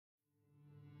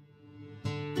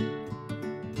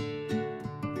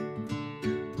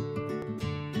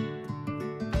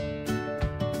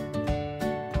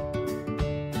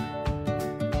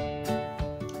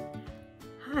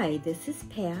Hi, this is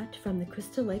Pat from the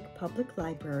Crystal Lake Public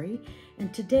Library,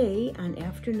 and today on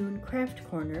Afternoon Craft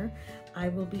Corner, I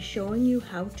will be showing you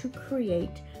how to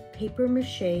create paper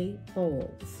mache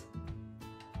bowls.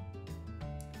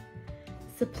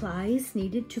 Supplies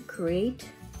needed to create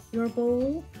your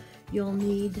bowl: you'll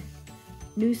need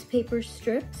newspaper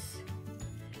strips,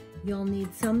 you'll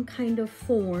need some kind of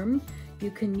form.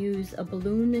 You can use a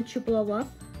balloon that you blow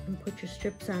up and put your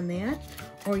strips on that,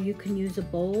 or you can use a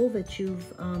bowl that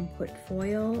you've put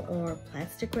foil or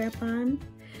plastic wrap on.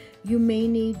 You may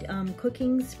need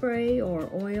cooking spray or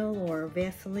oil or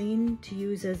Vaseline to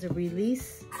use as a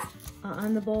release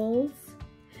on the bowls.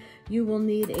 You will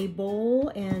need a bowl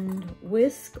and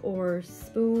whisk or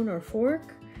spoon or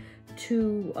fork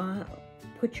to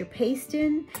put your paste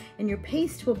in, and your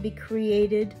paste will be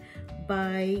created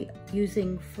by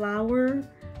using flour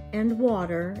and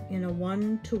water in a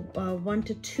 1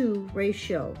 to 2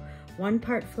 ratio. 1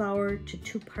 part flour to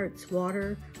 2 parts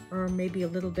water, or maybe a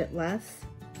little bit less.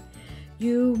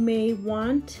 You may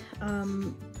want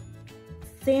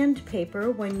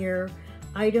sandpaper when your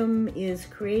item is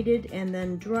created and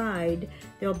then dried.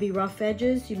 There'll be rough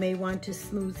edges. You may want to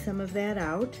smooth some of that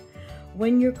out.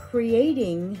 When you're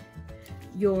creating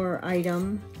your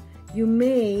item, you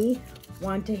may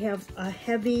want to have a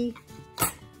heavy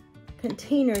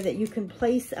container that you can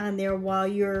place on there while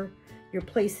you're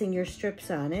placing your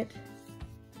strips on it.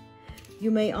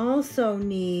 You may also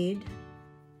need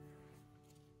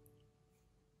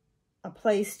a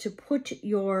place to put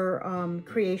your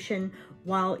creation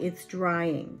while it's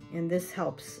drying, and this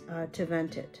helps to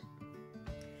vent it.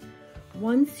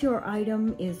 Once your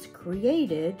item is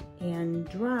created and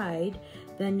dried,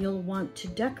 then you'll want to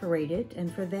decorate it,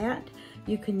 and for that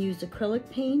you can use acrylic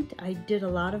paint. I did a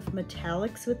lot of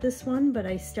metallics with this one, but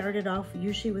I started off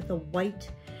usually with a white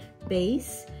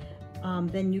base.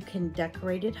 Then you can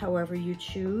decorate it however you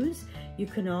choose. You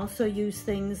can also use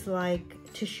things like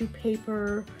tissue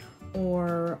paper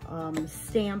or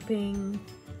stamping,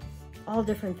 all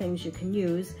different things you can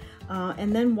use.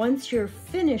 And then once you're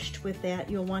finished with that,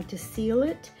 you'll want to seal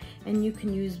it, and you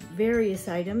can use various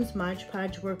items. Mod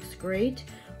Podge works great,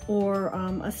 or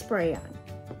a spray-on.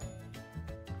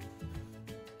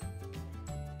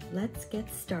 Let's get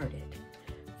started.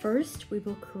 First, we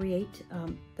will create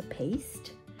the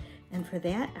paste, and for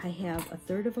that I have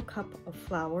 1/3 cup of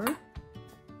flour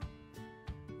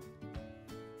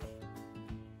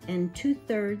and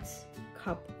 2/3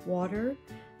 cup water.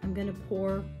 I'm going to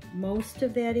pour most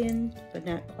of that in, but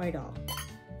not quite all.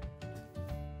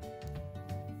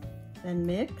 Then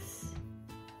mix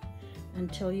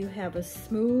until you have a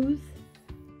smooth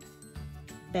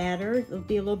batter. It'll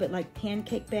be a little bit like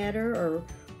pancake batter or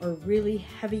really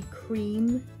heavy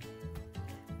cream.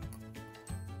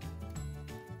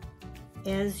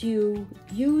 As you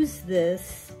use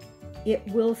this, it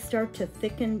will start to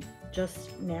thicken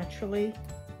just naturally,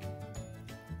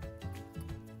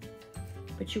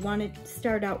 but you want to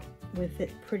start out with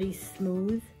it pretty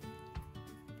smooth,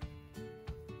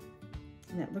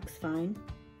 and that looks fine.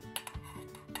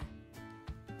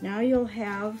 Now you'll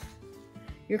have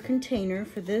your container.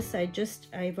 For this,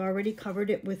 I've already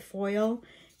covered it with foil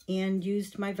and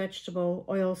used my vegetable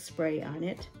oil spray on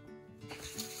it.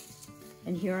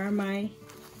 And here are my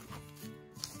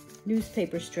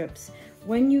newspaper strips.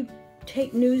 When you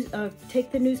take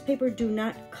the newspaper, do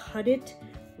not cut it,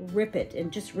 rip it,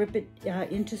 and just rip it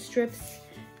into strips.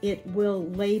 It will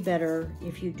lay better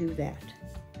if you do that.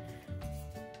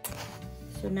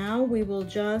 So now we will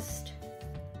just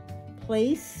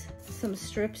place some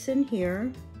strips in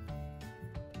here,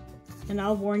 and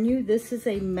I'll warn you, this is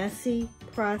a messy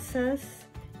process.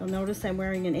 You'll notice I'm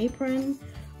wearing an apron.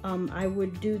 I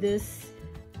would do this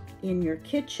in your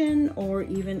kitchen or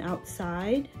even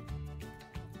outside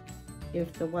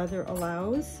if the weather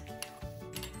allows.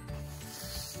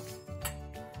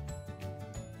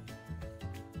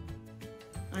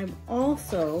 I'm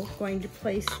also going to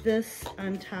place this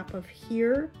on top of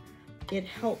here. It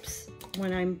helps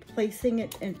when I'm placing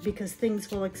it, and because things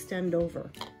will extend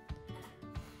over.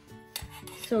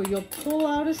 So you'll pull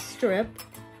out a strip,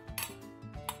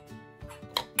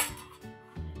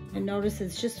 and notice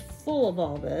it's just full of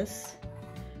all this.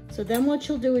 So then what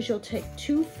you'll do is you'll take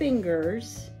 2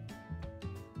 fingers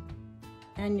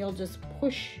and you'll just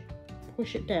push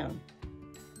it down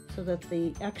so that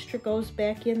the extra goes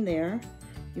back in there.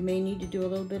 You may need to do a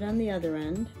little bit on the other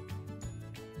end.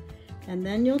 And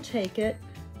then you'll take it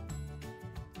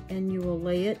and you will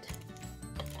lay it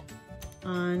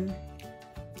on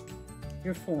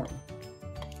your form.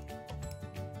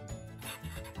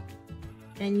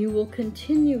 And you will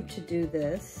continue to do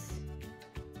this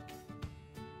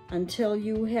until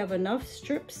you have enough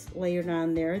strips layered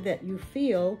on there that you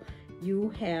feel you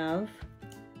have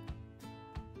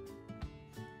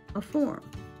a form.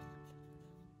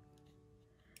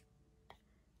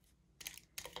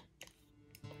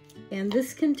 And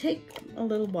this can take a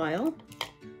little while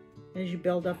as you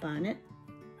build up on it.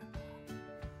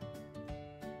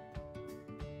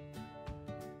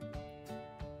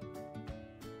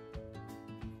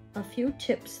 A few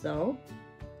tips though.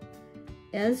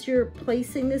 As you're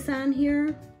placing this on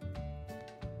here,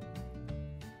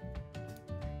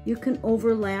 you can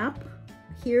overlap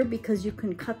here because you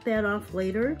can cut that off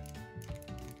later.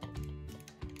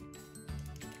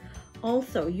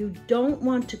 Also, you don't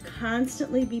want to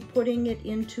constantly be putting it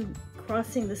into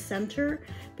crossing the center,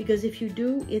 because if you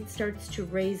do, it starts to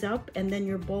raise up and then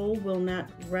your bowl will not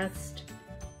rest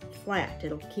flat.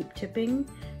 It'll keep tipping,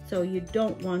 so you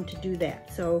don't want to do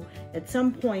that. So at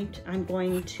some point, I'm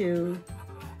going to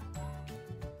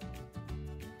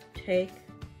take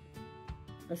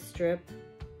a strip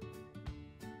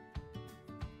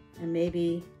and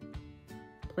maybe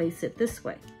place it this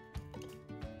way.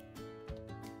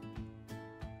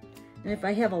 And if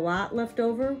I have a lot left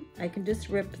over, I can just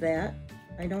rip that.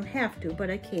 I don't have to,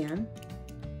 but I can.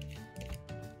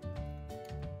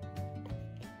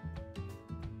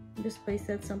 And just place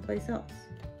that someplace else.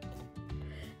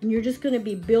 And you're just going to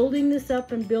be building this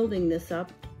up and building this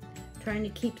up, trying to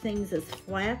keep things as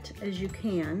flat as you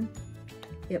can.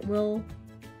 It will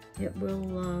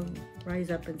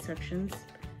rise up in sections.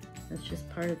 That's just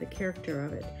part of the character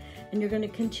of it. And you're going to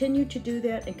continue to do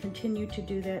that and continue to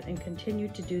do that and continue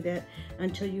to do that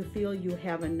until you feel you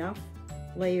have enough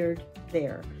layered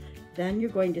there. Then you're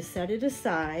going to set it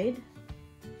aside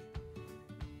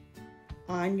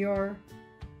on your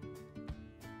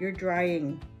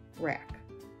drying rack.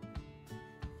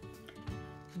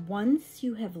 Once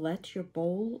you have let your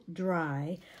bowl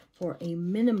dry for a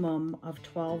minimum of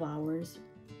 12 hours,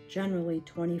 generally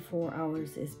 24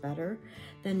 hours is better,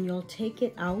 then you'll take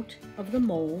it out of the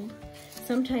mold.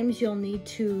 Sometimes you'll need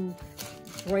to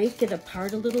break it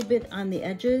apart a little bit on the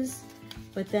edges,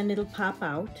 but then it'll pop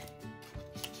out.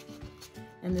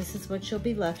 And this is what you'll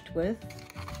be left with.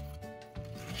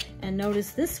 And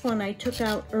notice this one I took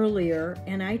out earlier,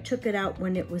 and I took it out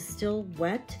when it was still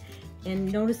wet, and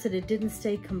notice that it didn't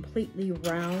stay completely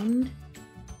round.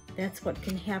 That's what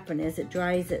can happen. As it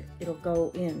dries, it'll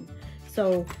go in.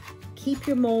 So keep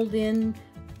your mold in.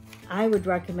 I would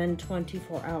recommend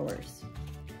 24 hours.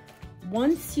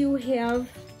 Once you have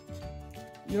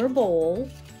your bowl,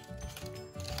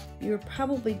 you're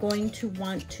probably going to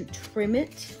want to trim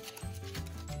it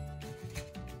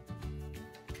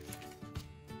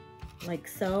like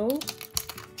so.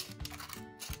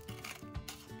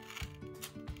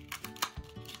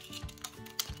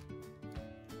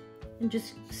 And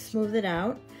just smooth it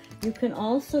out. You can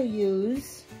also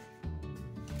use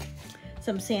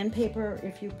some sandpaper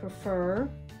if you prefer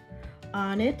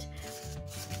on it,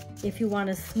 if you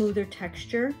want a smoother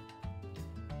texture.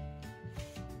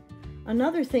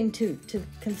 Another thing to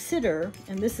consider,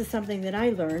 and this is something that I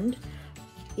learned,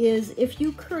 is if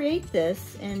you create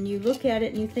this and you look at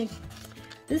it and you think,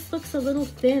 this looks a little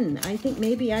thin, I think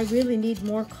maybe I really need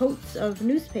more coats of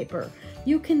newspaper.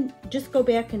 You can just go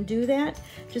back and do that.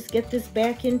 Just get this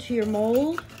back into your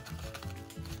mold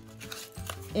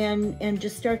and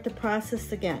just start the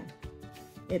process again.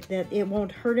 It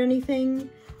won't hurt anything,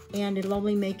 and it'll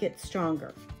only make it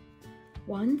stronger.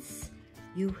 Once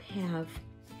you have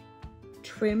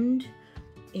trimmed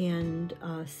and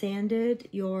sanded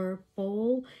your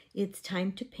bowl, it's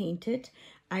time to paint it.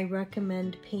 I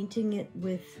recommend painting it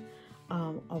with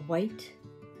a white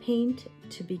paint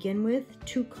to begin with,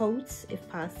 2 coats if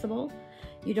possible.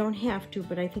 You don't have to,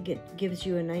 but I think it gives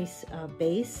you a nice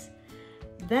base.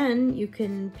 Then you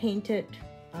can paint it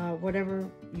whatever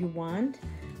you want.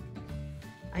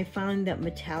 I found that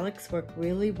metallics work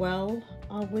really well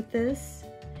with this.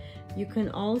 You can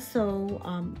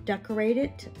also decorate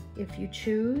it if you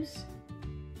choose.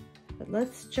 But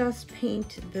let's just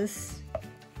paint this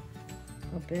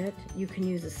a bit. You can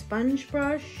use a sponge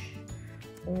brush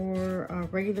or a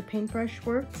regular paintbrush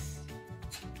works.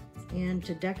 And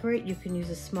to decorate, you can use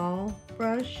a small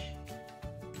brush.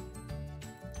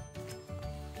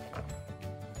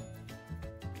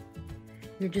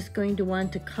 You're just going to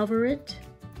want to cover it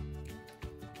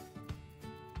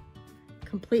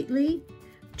completely,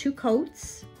 2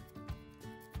 coats.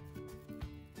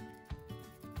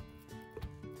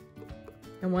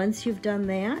 And once you've done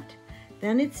that,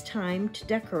 then it's time to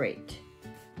decorate.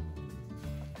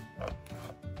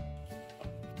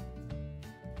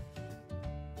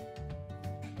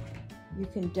 You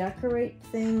can decorate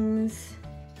things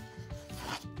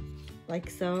like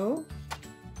so.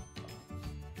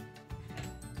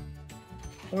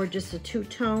 Or just a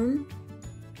two-tone.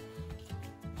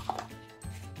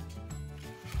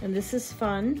 And this is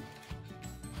fun,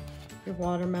 your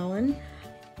watermelon.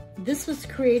 This was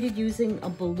created using a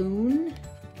balloon,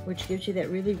 which gives you that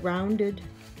really rounded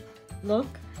look,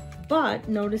 but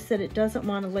notice that it doesn't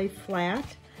want to lay flat.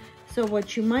 So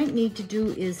what you might need to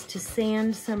do is to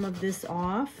sand some of this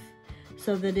off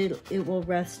so that it will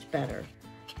rest better.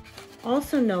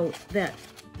 Also note that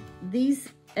these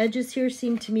edges here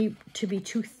seem to me to be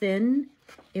too thin.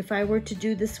 If I were to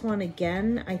do this one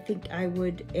again, I think I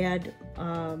would add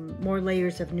more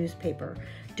layers of newspaper.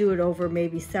 Do it over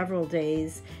maybe several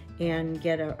days and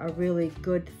get a really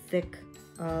good thick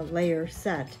layer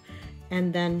set,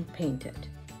 and then paint it.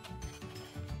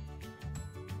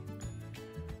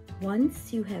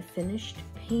 Once you have finished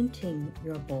painting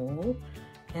your bowl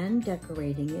and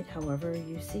decorating it however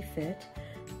you see fit,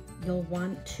 you'll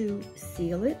want to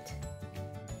seal it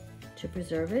to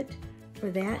preserve it.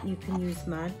 For that, you can use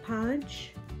Mod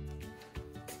Podge,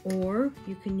 or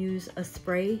you can use a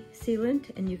spray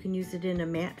sealant, and you can use it in a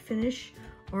matte finish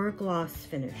or a gloss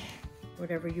finish,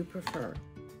 whatever you prefer.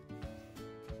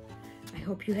 I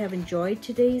hope you have enjoyed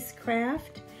today's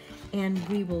craft, and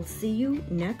we will see you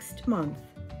next month.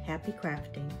 Happy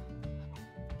crafting.